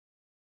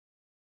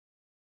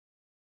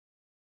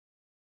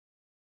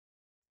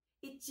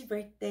It's your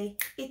birthday.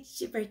 It's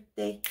your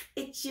birthday.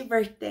 It's your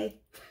birthday.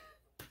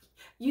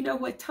 You know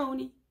what,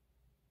 Tony?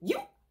 You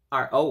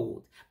are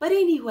old. But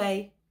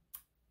anyway,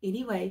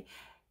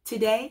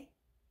 today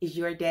is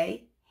your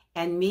day.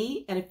 And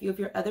me and a few of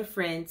your other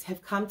friends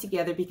have come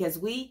together because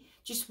we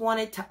just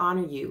wanted to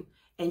honor you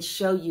and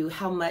show you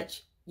how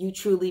much you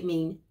truly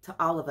mean to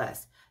all of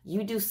us.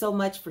 You do so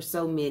much for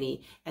so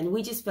many, and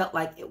we just felt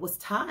like it was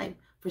time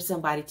for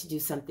somebody to do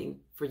something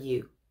for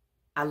you.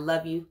 I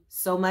love you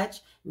so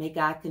much. May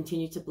God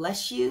continue to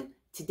bless you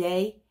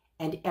today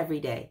and every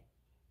day.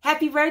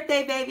 Happy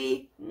birthday,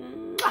 baby.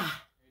 Mwah.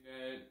 Hey,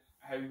 Dad.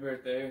 Happy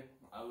birthday.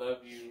 I love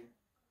you.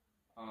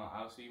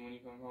 I'll see you when you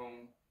come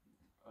home.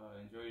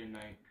 Enjoy your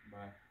night.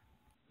 Bye.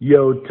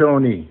 Yo,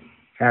 Tony.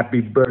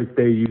 Happy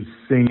birthday, you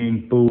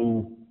singing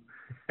fool.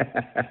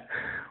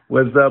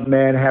 What's up,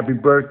 man? Happy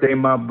birthday,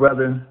 my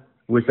brother.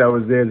 Wish I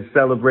was there to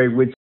celebrate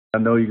with you. I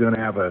know you're going to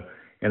have an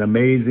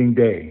amazing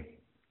day.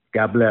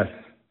 God bless.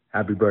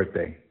 Happy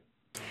birthday.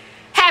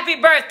 Happy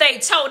birthday,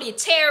 Tony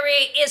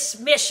Terry. It's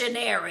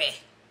missionary.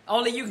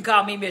 Only you can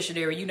call me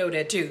missionary. You know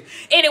that too.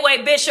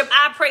 Anyway, Bishop,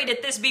 I pray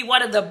that this be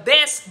one of the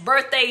best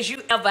birthdays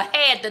you ever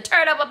had. The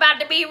turn up about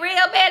to be real,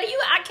 man.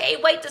 I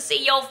can't wait to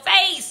see your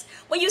face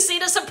when you see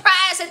the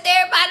surprise that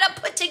everybody done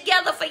put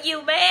together for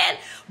you, man.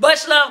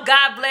 Much love.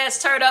 God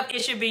bless. Turn up.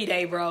 It's your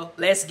B-Day, bro.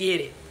 Let's get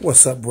it.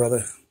 What's up,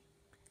 brother?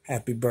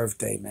 Happy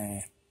birthday,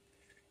 man.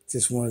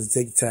 Just wanted to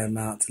take the time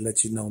out to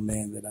let you know,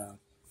 man, that I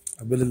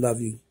really love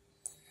you.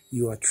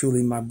 You are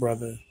truly my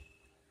brother.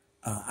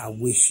 I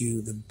wish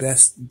you the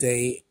best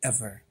day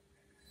ever.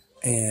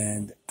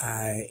 And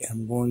I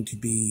am going to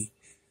be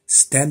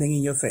standing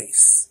in your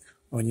face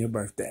on your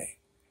birthday.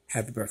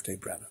 Happy birthday,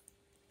 brother.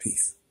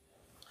 Peace.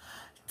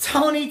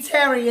 Tony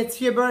Terry, it's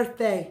your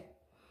birthday.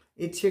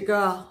 It's your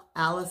girl,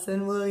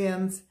 Allison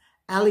Williams.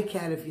 Alley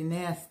Cat if you're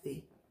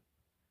nasty.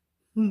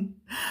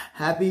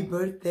 Happy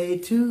birthday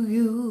to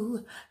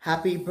you.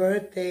 Happy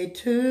birthday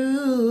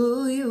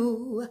to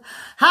you.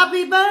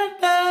 Happy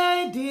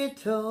birthday, dear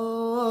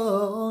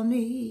Tony.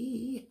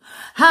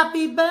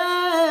 Happy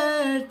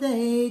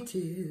birthday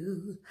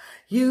to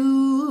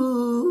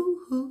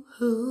you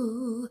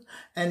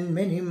and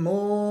many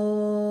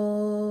more.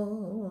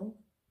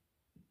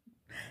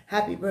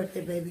 Happy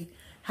birthday, baby.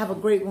 Have a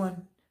great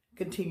one.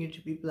 Continue to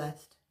be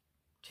blessed.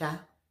 Ciao.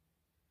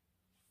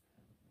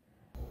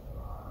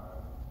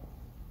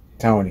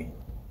 Tony,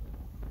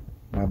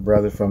 my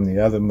brother from the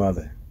other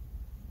mother.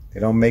 They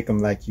don't make them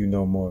like you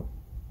no more.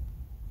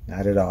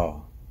 Not at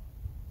all.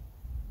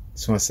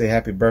 Just want to say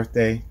happy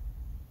birthday.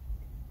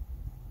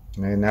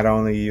 Man, not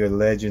only you're a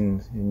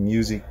legend in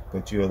music,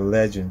 but you're a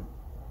legend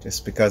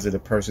just because of the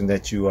person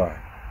that you are.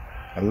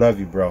 I love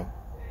you, bro.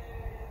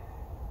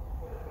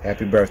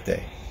 Happy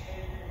birthday.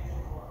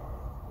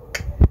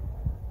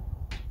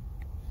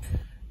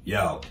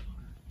 Yo,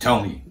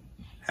 Tony,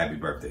 happy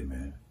birthday,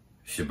 man.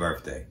 It's your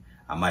birthday.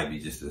 I might be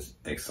just as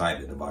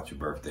excited about your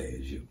birthday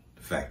as you.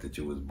 The fact that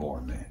you was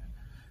born, man.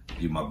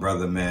 You my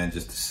brother, man,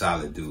 just a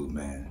solid dude,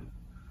 man.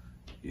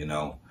 You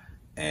know?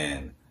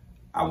 And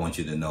I want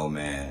you to know,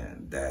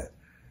 man, that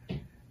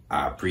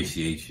I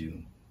appreciate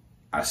you.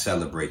 I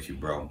celebrate you,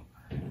 bro.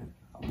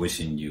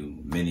 Wishing you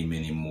many,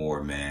 many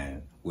more,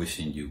 man.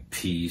 Wishing you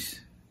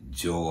peace,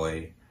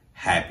 joy,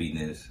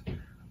 happiness,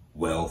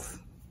 wealth,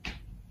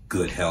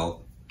 good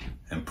health,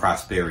 and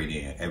prosperity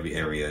in every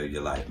area of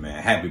your life,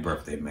 man. Happy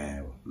birthday,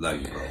 man.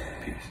 Love you, bro.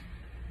 Peace.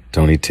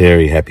 Tony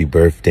Terry, happy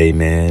birthday,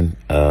 man.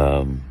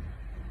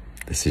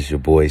 This is your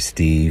boy,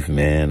 Steve,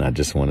 man. I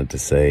just wanted to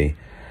say,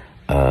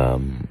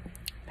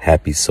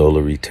 happy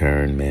solar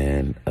return,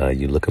 man.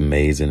 You look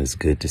amazing. It's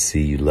good to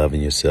see you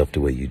loving yourself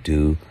the way you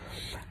do.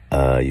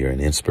 You're an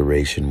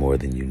inspiration more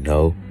than you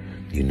know.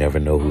 You never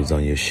know who's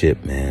on your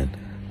ship, man.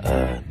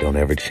 Don't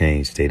ever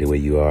change. Stay the way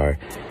you are,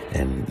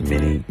 and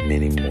many,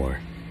 many more.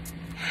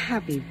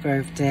 Happy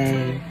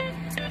birthday.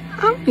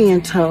 I'm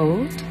being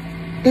told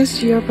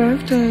it's your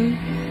birthday.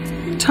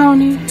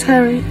 Tony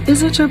Terry,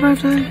 is it your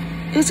birthday?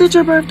 Is it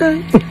your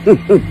birthday?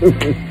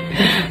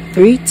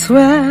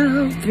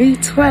 312,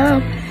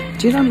 312.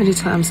 Do you know how many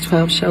times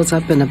 12 shows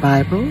up in the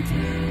Bible?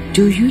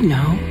 Do you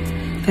know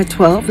that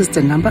 12 is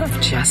the number of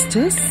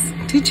justice?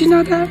 Did you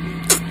know that?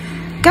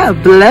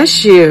 God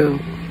bless you.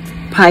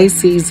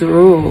 Pisces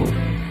rule.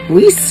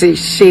 We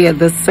share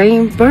the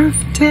same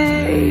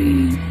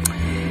birthday.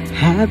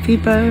 Happy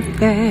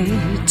birthday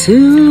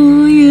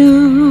to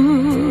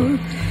you.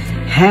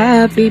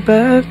 Happy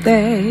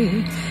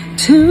birthday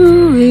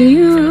to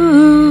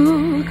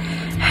you.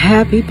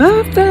 Happy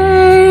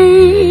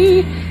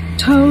birthday,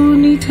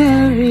 Tony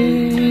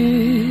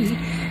Terry.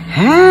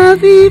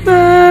 Happy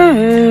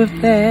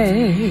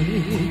birthday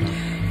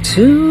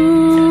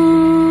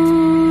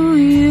to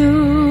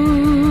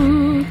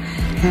you.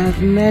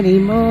 Have many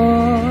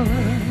more.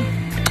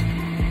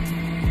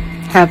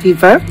 Happy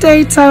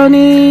birthday,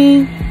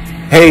 Tony.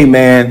 Hey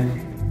man,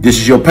 this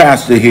is your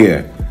pastor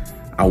here.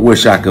 I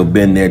wish I could have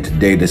been there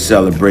today to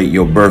celebrate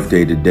your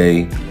birthday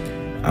today.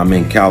 I'm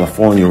in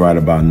California right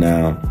about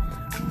now,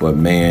 But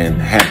man,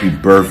 happy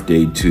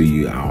birthday to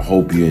you. I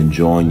hope you're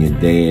enjoying your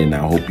day, and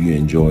I hope you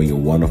enjoy your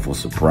wonderful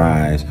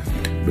surprise.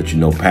 But you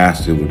know,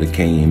 Pastor would have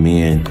came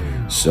in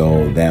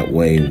so that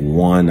way,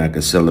 1, I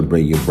could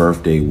celebrate your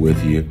birthday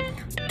with you.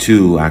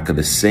 2, I could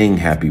have sang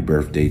happy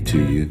birthday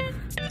to you.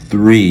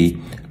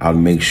 3, I'll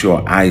make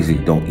sure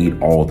Isaac don't eat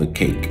all the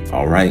cake.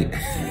 All right.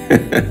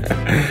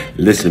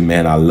 Listen,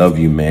 man, I love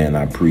you, man.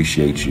 I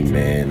appreciate you,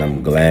 man.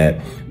 I'm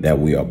glad that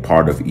we are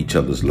part of each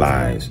other's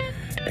lives.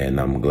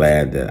 And I'm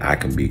glad that I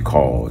can be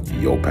called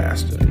your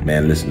pastor.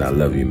 Man, listen, I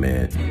love you,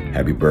 man.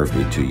 Happy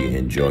birthday to you.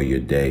 Enjoy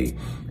your day.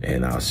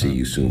 And I'll see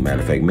you soon.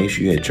 Matter of fact, make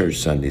sure you're at church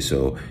Sunday.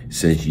 So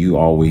since you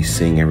always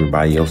sing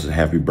everybody else's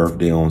happy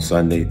birthday on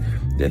Sunday,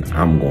 then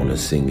I'm going to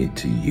sing it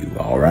to you.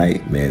 All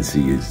right, man.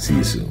 See you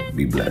soon.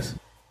 Be blessed.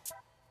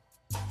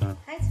 Hi,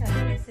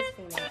 Tony. This is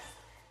Phoenix.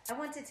 I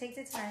want to take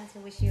the time to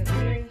wish you a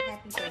very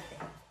happy birthday.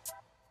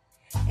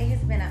 It has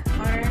been an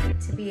honor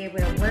to be able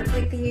to work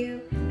with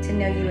you, to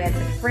know you as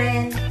a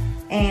friend,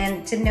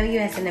 and to know you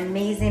as an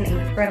amazing,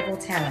 incredible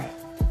talent.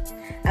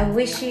 I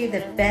wish you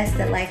the best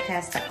that life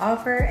has to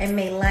offer, and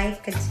may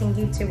life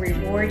continue to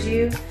reward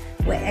you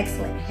with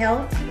excellent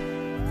health,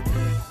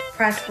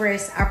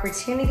 prosperous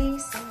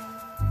opportunities,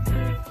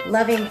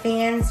 loving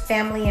fans,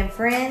 family, and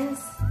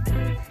friends,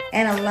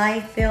 and a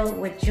life filled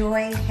with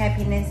joy,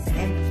 happiness,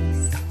 and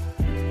peace.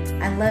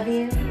 I love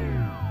you,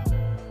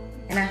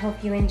 and I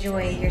hope you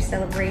enjoy your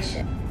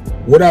celebration.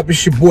 What up,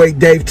 it's your boy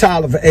Dave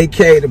Tolliver,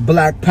 aka the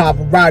Black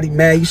Pavarotti,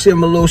 man. You see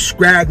I'm a little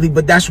scraggly,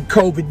 but that's what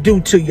COVID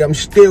do to you. I'm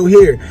still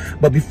here.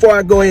 But before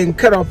I go ahead and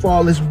cut off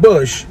all this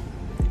bush,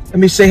 let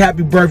me say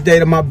happy birthday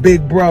to my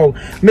big bro,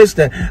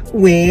 Mr.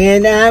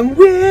 When I'm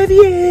With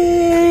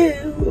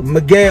You,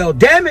 Miguel.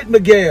 Damn it,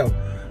 Miguel.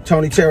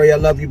 Tony Terry, I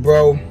love you,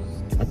 bro.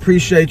 I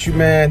appreciate you,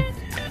 man.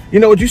 You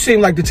know what, you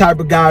seem like the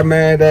type of guy,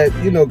 man, that,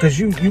 you know, because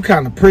you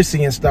kind of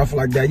prissy and stuff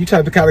like that. You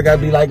type of kind of guy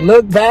to be like,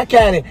 look back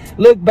at it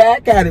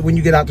when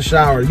you get out the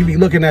shower. You be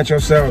looking at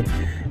yourself.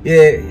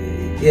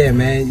 Yeah,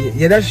 man.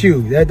 Yeah, that's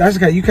you. That's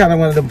kind of, you kind of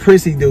one of them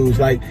prissy dudes.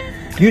 Like,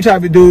 you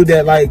type of dude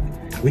that, like,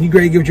 when you get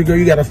ready to give it to your girl,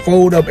 you got to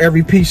fold up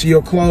every piece of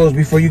your clothes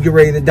before you get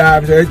ready to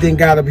dive. So everything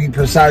got to be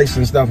precise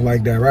and stuff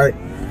like that, right?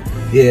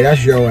 Yeah,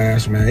 that's your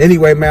ass, man.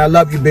 Anyway, man, I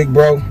love you, big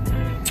bro.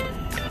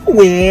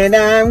 When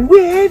I'm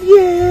with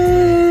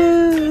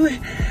you,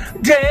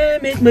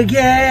 damn it,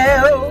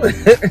 Miguel.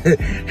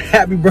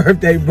 Happy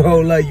birthday, bro.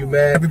 Love you,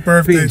 man. Happy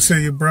birthday Peace.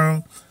 to you,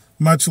 bro.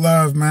 Much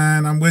love,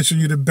 man. I'm wishing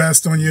you the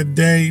best on your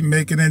day.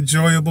 Make it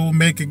enjoyable.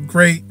 Make it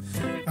great.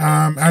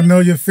 I know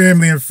your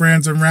family and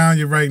friends around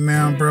you right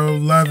now, bro.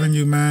 Loving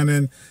you, man.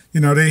 And, you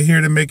know, they're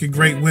here to make it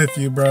great with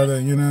you, brother.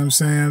 You know what I'm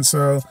saying?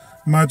 So,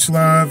 much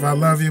love. I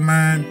love you,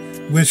 man.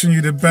 Wishing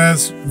you the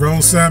best.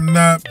 Roll something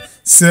up.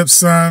 Sip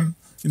some.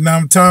 You know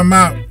what I'm talking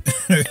about?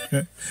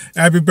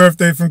 Happy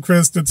birthday from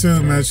Krista,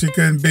 too, man. She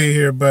couldn't be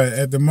here, but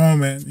at the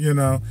moment, you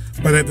know,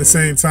 but at the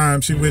same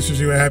time, she wishes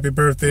you a happy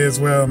birthday as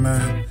well,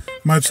 man.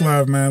 Much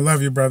love, man.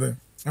 Love you, brother.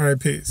 All right,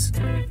 peace.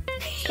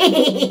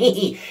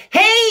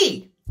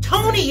 Hey,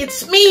 Tony,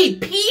 it's me,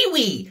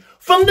 Pee-wee,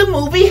 from the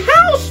movie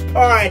House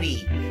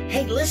Party.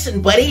 Hey,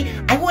 listen, buddy,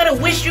 I want to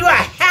wish you a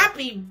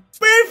happy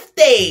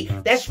birthday.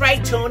 That's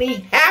right, Tony.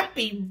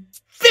 Happy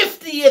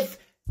 50th,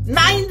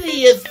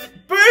 90th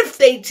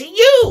birthday to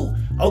you,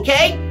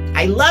 okay?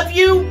 I love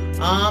you.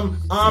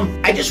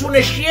 I just want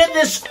to share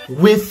this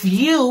with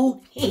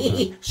you.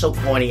 So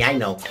corny, I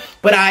know.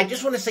 But I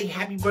just want to say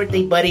happy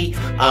birthday, buddy.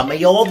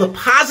 May all the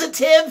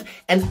positive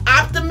and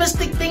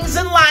optimistic things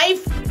in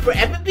life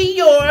forever be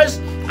yours.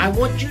 I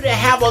want you to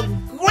have a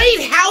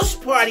great house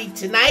party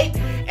tonight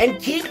and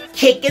keep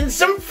kicking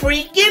some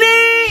freaking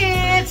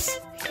ass.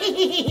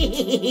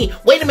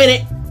 Wait a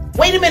minute,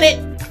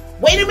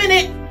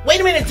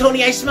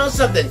 Tony, I smell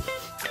something.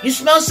 You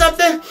smell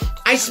something?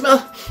 I smell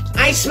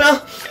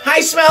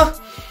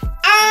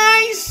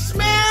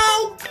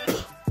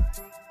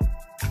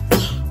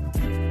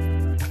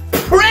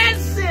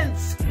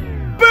presents!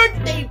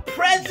 Birthday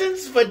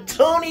presents for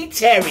Tony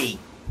Terry.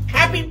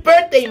 Happy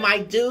birthday, my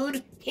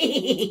dude.